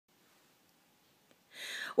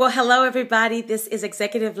Well, hello, everybody. This is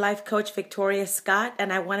Executive Life Coach Victoria Scott,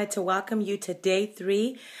 and I wanted to welcome you to day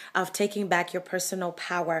 3 of Taking Back Your Personal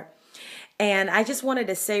Power. And I just wanted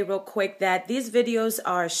to say real quick that these videos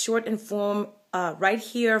are short and form right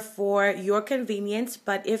here for your convenience.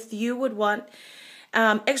 But if you would want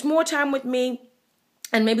more time with me,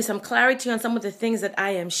 and maybe some clarity on some of the things that I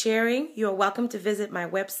am sharing, you're welcome to visit my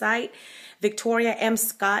website,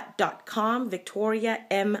 victoriamscott.com,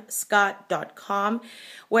 victoriamscott.com,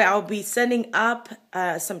 where I'll be sending up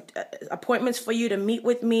some appointments for you to meet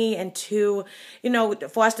with me and to,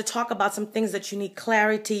 for us to talk about some things that you need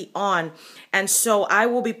clarity on. And so I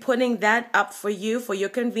will be putting that up for you for your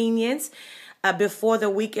convenience before the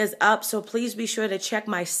week is up. So please be sure to check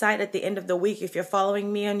my site at the end of the week if you're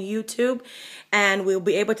following me on YouTube, and we'll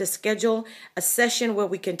be able to schedule a session where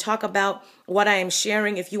we can talk about what I am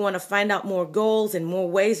sharing. If you want to find out more goals and more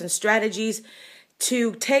ways and strategies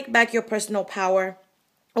to take back your personal power,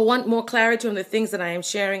 I want more clarity on the things that I am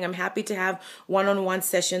sharing, I'm happy to have one-on-one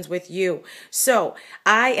sessions with you. So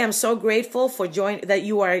I am so grateful for that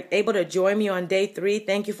you are able to join me on day 3.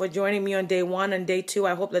 Thank you for joining me on day 1 and day 2.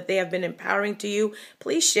 I hope that they have been empowering to you.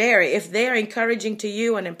 Please share it. If they are encouraging to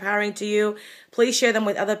you and empowering to you, please share them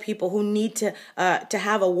with other people who need to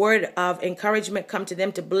have a word of encouragement come to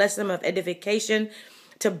them, to bless them, of edification,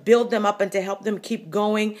 to build them up and to help them keep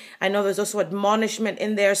going. I know there's also admonishment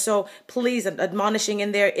in there. So please, admonishing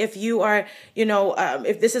in there. If you are,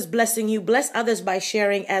 if this is blessing you, bless others by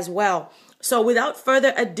sharing as well. So without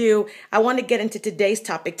further ado, I want to get into today's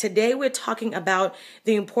topic. Today, we're talking about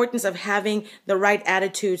the importance of having the right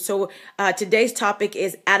attitude. So today's topic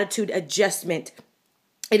is attitude adjustment.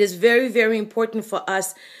 It is very, very important for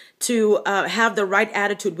us to have the right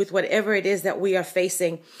attitude with whatever it is that we are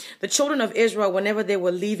facing. The children of Israel, whenever they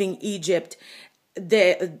were leaving Egypt,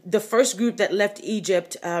 the first group that left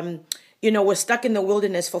Egypt, was stuck in the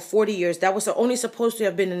wilderness for 40 years. That was only supposed to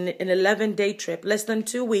have been an 11-day trip, less than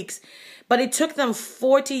 2 weeks. But it took them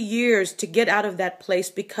 40 years to get out of that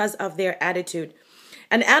place because of their attitude.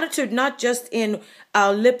 An attitude not just in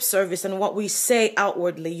our lip service and what we say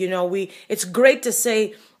outwardly. It's great to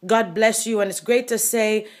say, God bless you, and it's great to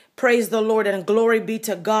say, praise the Lord and glory be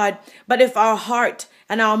to God. But if our heart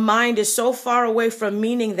and our mind is so far away from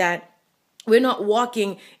meaning that, we're not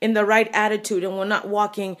walking in the right attitude and we're not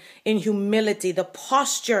walking in humility. The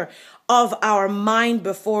posture of our mind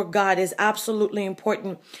before God is absolutely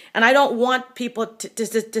important. And I don't want people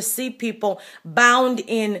to see people bound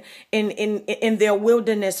in their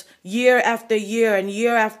wilderness year after year and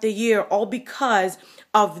year after year, all because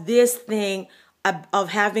of this thing of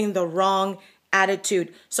having the wrong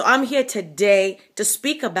attitude. So I'm here today to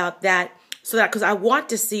speak about that, because I want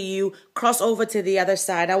to see you cross over to the other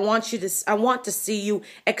side. I want to see you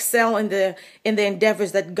excel in the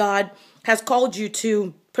endeavors that God has called you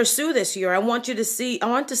to pursue this year. I want to see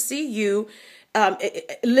you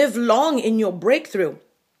live long in your breakthrough.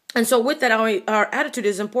 And so with that, our attitude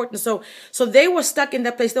is important. So they were stuck in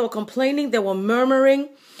that place. They were complaining. They were murmuring.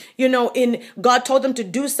 God told them to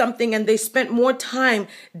do something, and they spent more time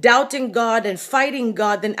doubting God and fighting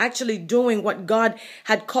God than actually doing what God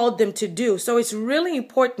had called them to do. So it's really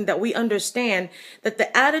important that we understand that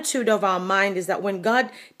the attitude of our mind is that when God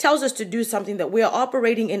tells us to do something, that we are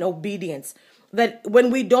operating in obedience. That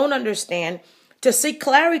when we don't understand, to seek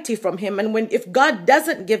clarity from him. And if God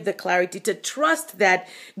doesn't give the clarity, to trust that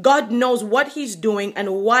God knows what he's doing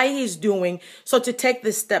and why he's doing, so to take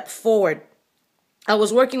this step forward. I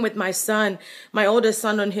was working with my son, my oldest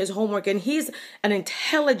son, on his homework, and he's an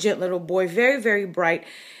intelligent little boy, very, very bright.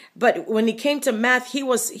 But when he came to math,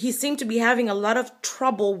 he seemed to be having a lot of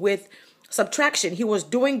trouble with subtraction. He was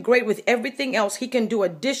doing great with everything else. He can do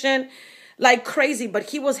addition like crazy,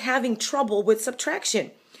 but he was having trouble with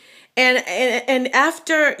subtraction. And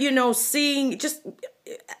after,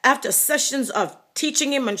 after sessions of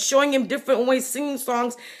teaching him and showing him different ways, singing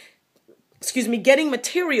songs, getting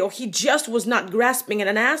material, he just was not grasping it.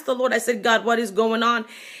 And I asked the Lord, I said, God, what is going on?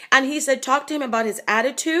 And he said, talk to him about his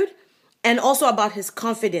attitude and also about his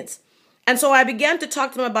confidence. And so I began to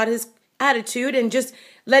talk to him about his attitude and just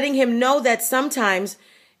letting him know that sometimes,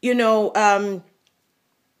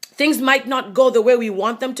 things might not go the way we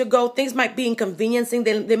want them to go. Things might be inconveniencing.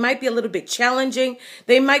 They might be a little bit challenging.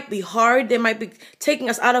 They might be hard. They might be taking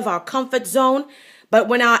us out of our comfort zone. But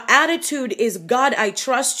when our attitude is, God, I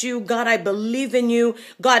trust you. God, I believe in you.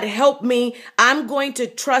 God, help me. I'm going to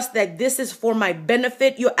trust that this is for my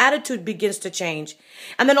benefit. Your attitude begins to change.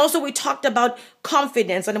 And then also we talked about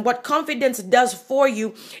confidence. And what confidence does for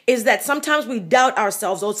you is that sometimes we doubt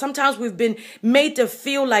ourselves, or sometimes we've been made to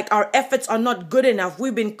feel like our efforts are not good enough.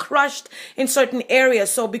 We've been crushed in certain areas.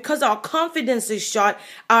 So because our confidence is shot,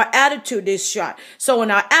 our attitude is shot. So when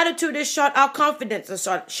our attitude is shot, our confidence is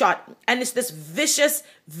shot. And it's this vicious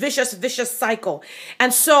cycle.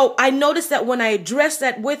 And so I noticed that when I addressed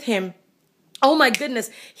that with him, oh my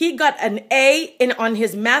goodness, he got an A on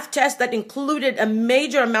his math test that included a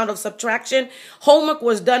major amount of subtraction. Homework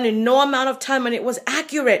was done in no amount of time, and it was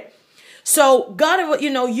accurate. So God,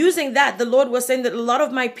 using that, the Lord was saying that a lot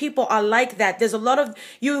of my people are like that. There's a lot of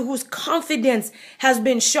you whose confidence has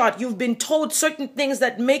been shot. You've been told certain things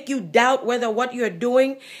that make you doubt whether what you're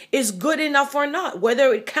doing is good enough or not,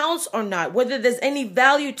 whether it counts or not, whether there's any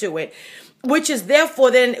value to it, which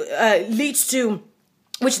therefore then leads to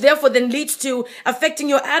affecting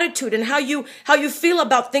your attitude and how you feel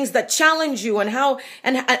about things that challenge you, and how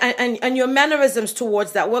and your mannerisms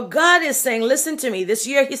towards that. Well, God is saying, listen to me. This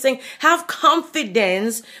year, he's saying, have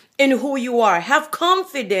confidence in who you are. Have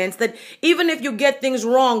confidence that even if you get things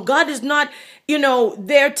wrong, God is not,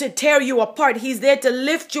 there to tear you apart. He's there to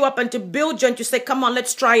lift you up and to build you and to say, come on,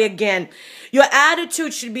 let's try again. Your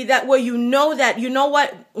attitude should be that way. You know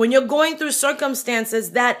what, when you're going through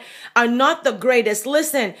circumstances that are not the greatest,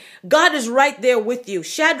 listen, God is right there with you.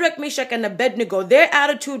 Shadrach, Meshach, and Abednego, their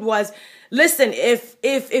attitude was, listen,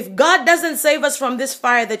 if God doesn't save us from this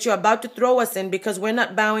fire that you're about to throw us in because we're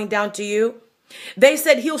not bowing down to you, they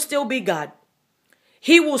said he'll still be God.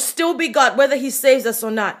 He will still be God, whether he saves us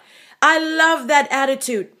or not. I love that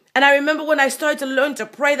attitude. And I remember when I started to learn to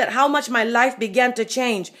pray, that how much my life began to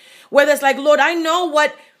change. Whether it's like, Lord, I know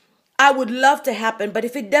what I would love to happen, but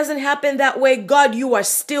if it doesn't happen that way, God, you are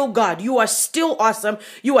still God. You are still awesome.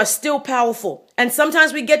 You are still powerful. And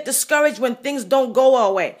sometimes we get discouraged when things don't go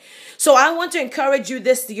our way. So I want to encourage you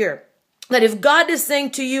this year, that if God is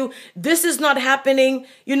saying to you, this is not happening,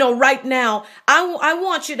 right now, I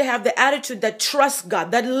want you to have the attitude that trusts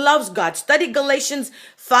God, that loves God. Study Galatians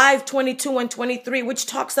 5:22 and 23, which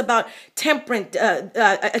talks about temperament,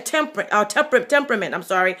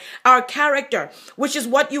 our character, which is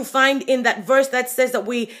what you find in that verse that says that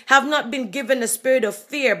we have not been given a spirit of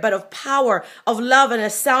fear, but of power, of love, and a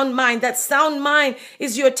sound mind. That sound mind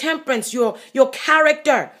is your temperance, your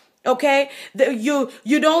character. Okay, you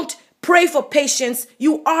don't pray for patience.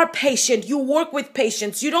 You are patient. You work with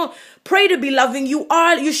patience. You don't pray to be loving.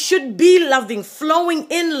 You should be loving, flowing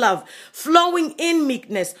in love, flowing in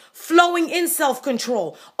meekness, flowing in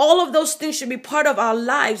self-control. All of those things should be part of our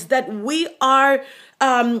lives that we are,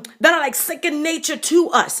 that are like second nature to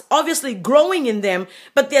us. Obviously growing in them,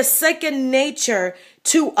 but they're second nature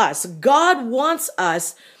to us. God wants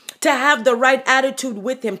us to have the right attitude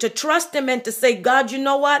with him, to trust him and to say, God, you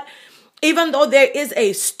know what? Even though there is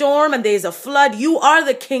a storm and there is a flood, you are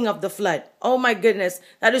the king of the flood. Oh my goodness.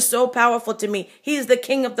 That is so powerful to me. He is the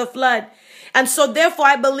king of the flood. And so therefore,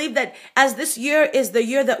 I believe that as this year is the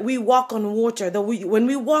year that we walk on water, when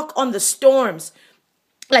we walk on the storms,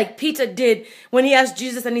 like Peter did when he asked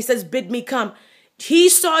Jesus and he says, bid me come. He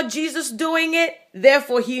saw Jesus doing it.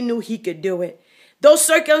 Therefore, he knew he could do it. Those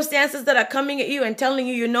circumstances that are coming at you and telling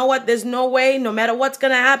you, you know what, there's no way, no matter what's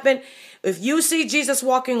going to happen. If you see Jesus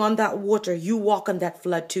walking on that water, you walk on that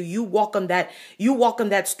flood too. You walk on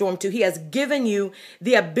that storm too. He has given you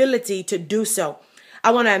the ability to do so.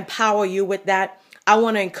 I want to empower you with that. I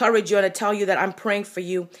want to encourage you and to tell you that I'm praying for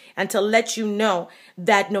you and to let you know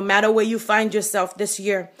that no matter where you find yourself this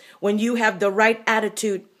year, when you have the right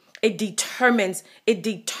attitude, it determines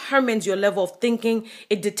your level of thinking.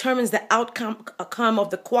 It determines the outcome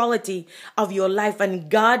of the quality of your life.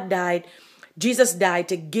 And Jesus died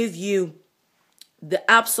to give you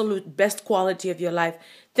the absolute best quality of your life.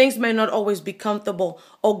 Things may not always be comfortable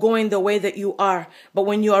or going the way that you are, but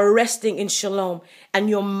when you are resting in shalom and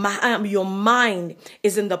your mind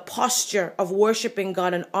is in the posture of worshiping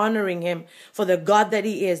God and honoring him for the God that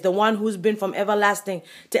he is, the one who's been from everlasting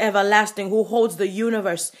to everlasting, who holds the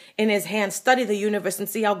universe in his hand. Study the universe and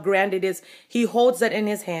see how grand it is. He holds that in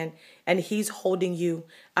his hand and he's holding you.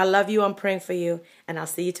 I love you. I'm praying for you, and I'll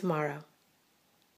see you tomorrow.